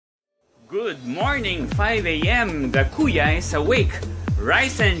Good morning, 5 a.m. The Kuya is awake.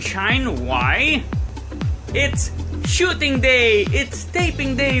 Rise and shine. Why? It's shooting day. It's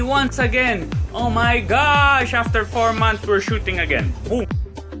taping day once again. Oh my gosh, after 4 months we're shooting again. Boom.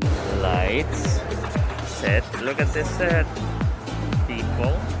 Lights. Set. Look at this set.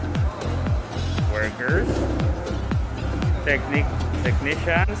 People. Workers.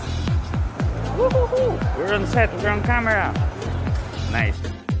 Technicians. Woohoo! We're on set. We're on camera. Nice.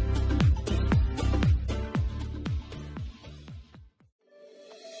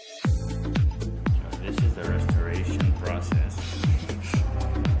 This is the restoration process.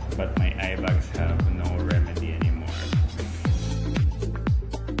 But my eye bags have no remedy anymore.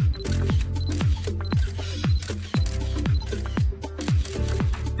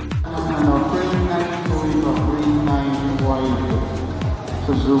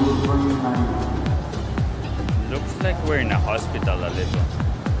 Looks like we're in a hospital a little.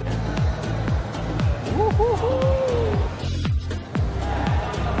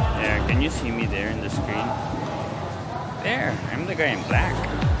 Yeah, can you see me there in the screen? There, I'm the guy in black.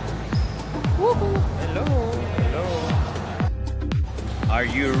 Hello, hello. Are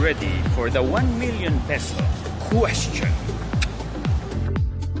you ready for the 1 million peso question?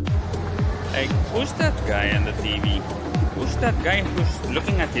 Like, who's that guy on the TV? Who's that guy who's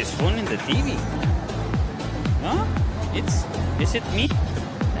looking at his phone in the TV? Huh? Is it me?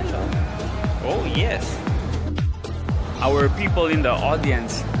 Hello. Oh, yes. Our people in the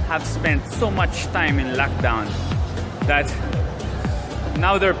audience have spent so much time in lockdown that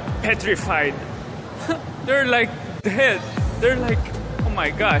now they're petrified. They're like dead. They're like, oh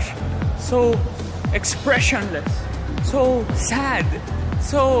my gosh, so expressionless, so sad,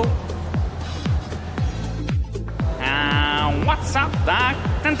 so... what's up, Doc?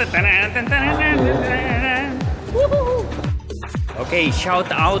 Okay,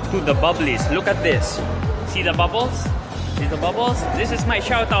 shout out to the bubblies. Look at this. See the bubbles? See the bubbles? This is my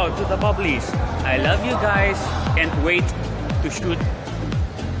shout out to the bubblies. I love you guys. Can't wait to shoot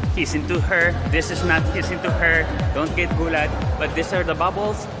Kiss Into Her. This is not Kiss Into Her. Don't get gulat. But these are the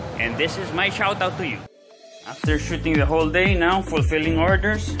bubbles. And this is my shout out to you. After shooting the whole day now, fulfilling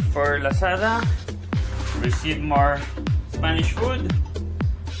orders for Lazada. Received more Spanish food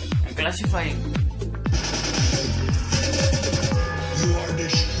and classifying. You are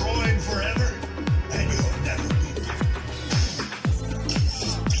destroyed forever and you'll never be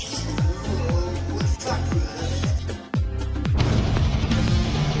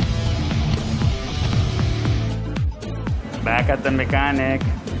back. Back at the mechanic.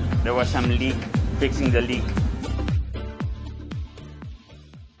 There was some leak, fixing the leak.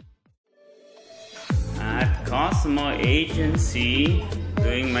 Cosmo Agency,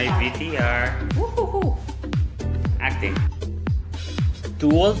 doing my VTR. Woohoo! Acting. To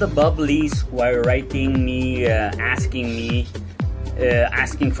all the bubblies who are writing me, asking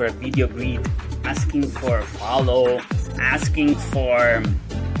for a video greet, asking for a follow, asking for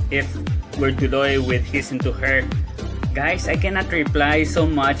if we're tuloy with Kiss Into Her. Guys, I cannot reply so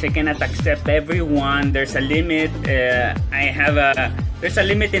much. I cannot accept everyone. There's a limit. There's a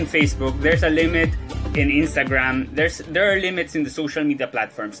limit in Facebook. There's a limit in Instagram. There are limits in the social media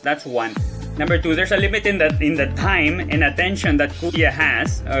platforms. That's one. Number two, there's a limit in the time and attention that Kuya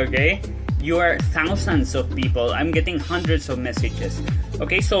has. Okay, you are thousands of people. I'm getting hundreds of messages.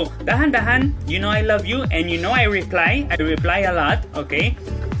 Okay, so dahan-dahan. You know I love you, and you know I reply. I reply a lot. Okay.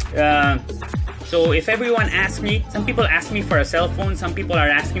 So if everyone asks me, some people ask me for a cell phone. Some people are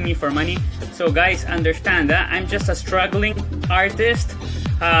asking me for money. So guys, understand that I'm just a struggling artist.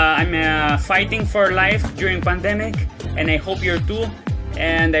 I'm fighting for life during pandemic, and I hope you're too,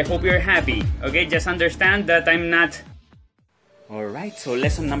 and I hope you're happy. Okay, just understand that I'm not. Alright, so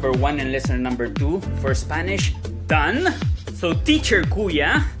lesson number 1 and lesson number 2 for Spanish done. So teacher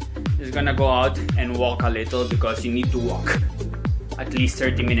Kuya is gonna go out and walk a little because you need to walk at least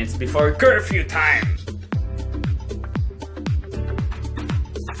 30 minutes before curfew time.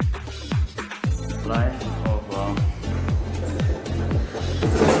 Life of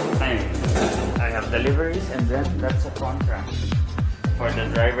I have deliveries, and then that's a contract for the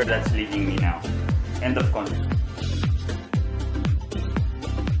driver that's leaving me now. End of contract.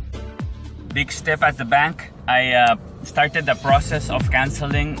 Big step at the bank. I started the process of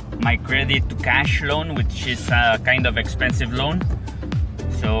canceling my credit to cash loan, which is a kind of expensive loan.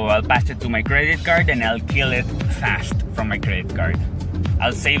 So I'll pass it to my credit card and I'll kill it fast from my credit card.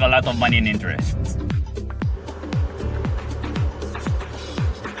 I'll save a lot of money in interest.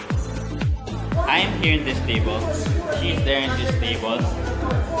 I'm here in this table, she's there in this table.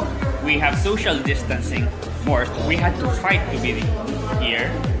 We have social distancing forced. We had to fight to be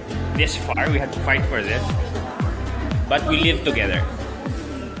here. this far. We had to fight for this. But we live together.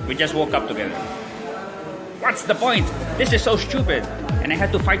 We just woke up together. What's the point? This is so stupid. And I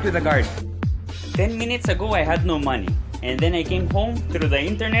had to fight with the guard. 10 minutes ago, I had no money. And then I came home through the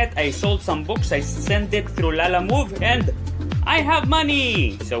internet. I sold some books. I sent it through Lala Move. And I have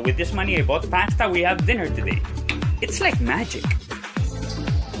money. So with this money, I bought pasta. We have dinner today. It's like magic.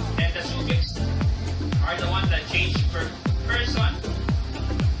 And the subics are the ones that change per person.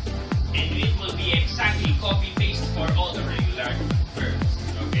 And it will be exactly copy-paste for all the regular verbs.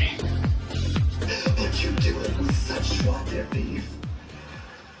 Okay? But you do it with such joie de vivre.